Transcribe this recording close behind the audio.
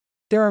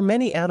There are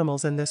many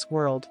animals in this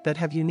world that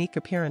have unique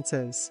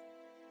appearances.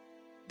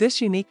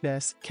 This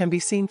uniqueness can be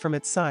seen from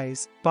its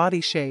size, body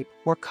shape,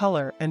 or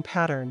color and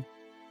pattern.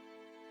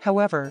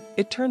 However,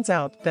 it turns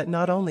out that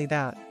not only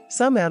that,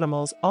 some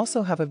animals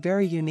also have a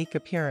very unique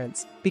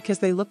appearance because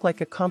they look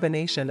like a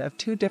combination of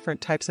two different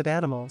types of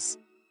animals.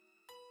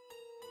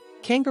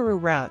 Kangaroo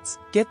rats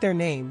get their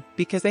name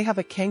because they have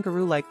a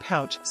kangaroo-like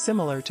pouch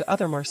similar to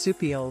other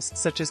marsupials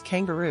such as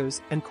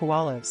kangaroos and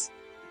koalas.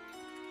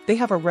 They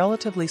have a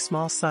relatively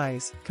small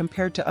size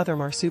compared to other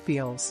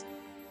marsupials.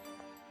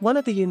 One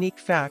of the unique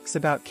facts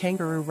about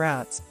kangaroo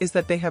rats is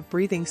that they have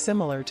breathing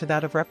similar to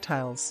that of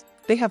reptiles.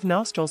 They have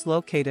nostrils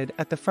located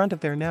at the front of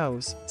their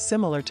nose,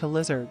 similar to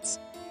lizards.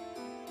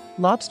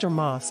 Lobster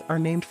moths are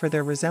named for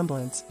their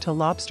resemblance to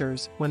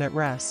lobsters when at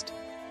rest.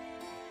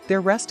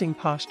 Their resting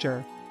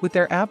posture, with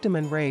their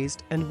abdomen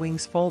raised and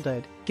wings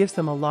folded, gives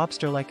them a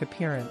lobster-like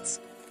appearance.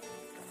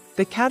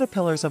 The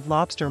caterpillars of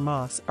lobster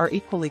moths are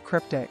equally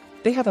cryptic.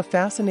 They have a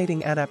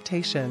fascinating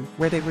adaptation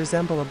where they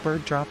resemble a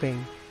bird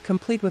dropping,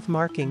 complete with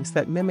markings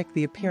that mimic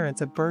the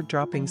appearance of bird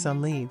droppings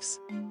on leaves.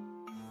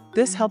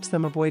 This helps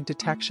them avoid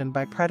detection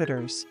by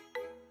predators.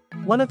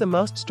 One of the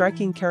most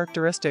striking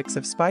characteristics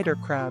of spider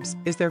crabs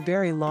is their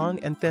very long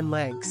and thin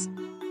legs.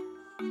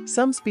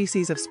 Some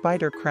species of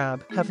spider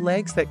crab have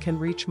legs that can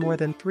reach more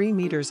than 3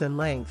 meters in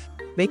length,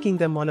 making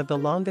them one of the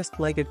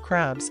longest-legged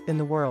crabs in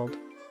the world.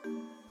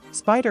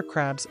 Spider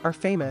crabs are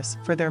famous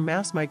for their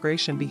mass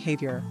migration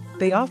behavior.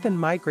 They often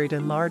migrate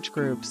in large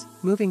groups,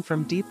 moving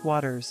from deep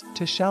waters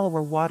to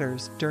shallower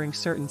waters during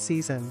certain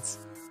seasons.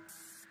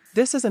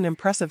 This is an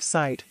impressive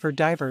sight for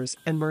divers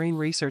and marine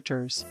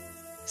researchers.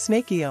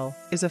 Snake eel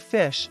is a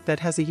fish that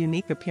has a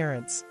unique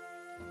appearance.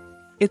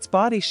 Its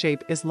body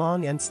shape is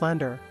long and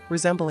slender,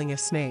 resembling a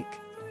snake.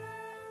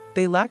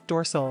 They lack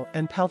dorsal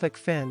and pelvic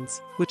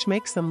fins, which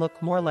makes them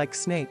look more like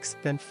snakes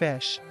than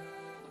fish.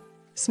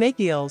 Snake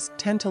eels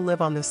tend to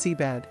live on the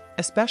seabed,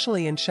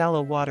 especially in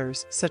shallow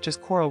waters such as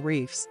coral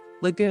reefs,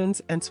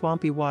 lagoons, and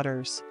swampy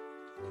waters.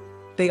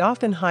 They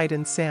often hide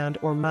in sand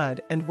or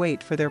mud and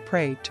wait for their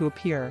prey to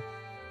appear.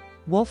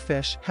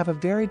 Wolffish have a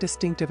very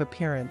distinctive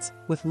appearance,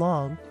 with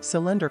long,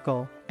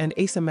 cylindrical, and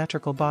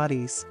asymmetrical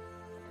bodies.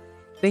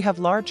 They have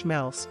large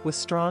mouths with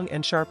strong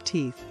and sharp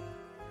teeth.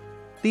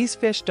 These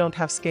fish don't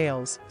have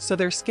scales, so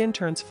their skin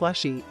turns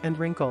fleshy and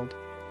wrinkled.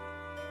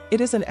 It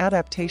is an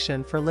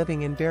adaptation for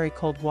living in very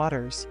cold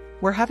waters,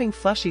 where having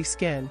fleshy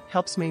skin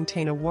helps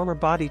maintain a warmer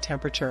body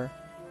temperature.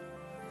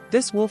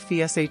 This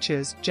wolffish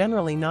is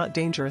generally not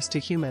dangerous to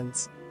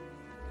humans.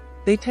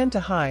 They tend to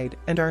hide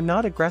and are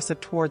not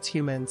aggressive towards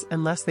humans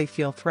unless they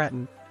feel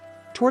threatened.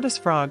 Tortoise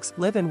frogs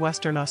live in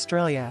Western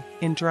Australia,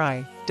 in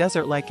dry,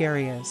 desert-like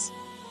areas.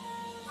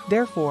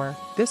 Therefore,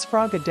 this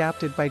frog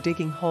adapted by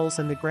digging holes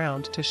in the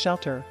ground to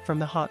shelter from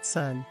the hot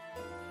sun.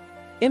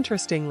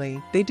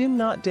 Interestingly, they do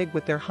not dig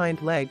with their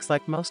hind legs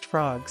like most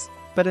frogs,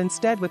 but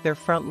instead with their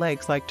front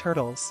legs like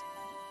turtles.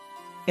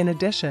 In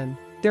addition,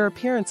 their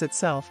appearance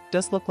itself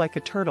does look like a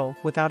turtle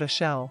without a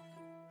shell.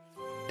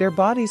 Their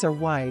bodies are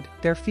wide,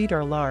 their feet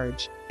are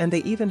large, and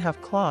they even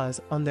have claws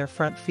on their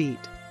front feet.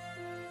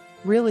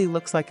 Really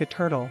looks like a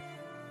turtle.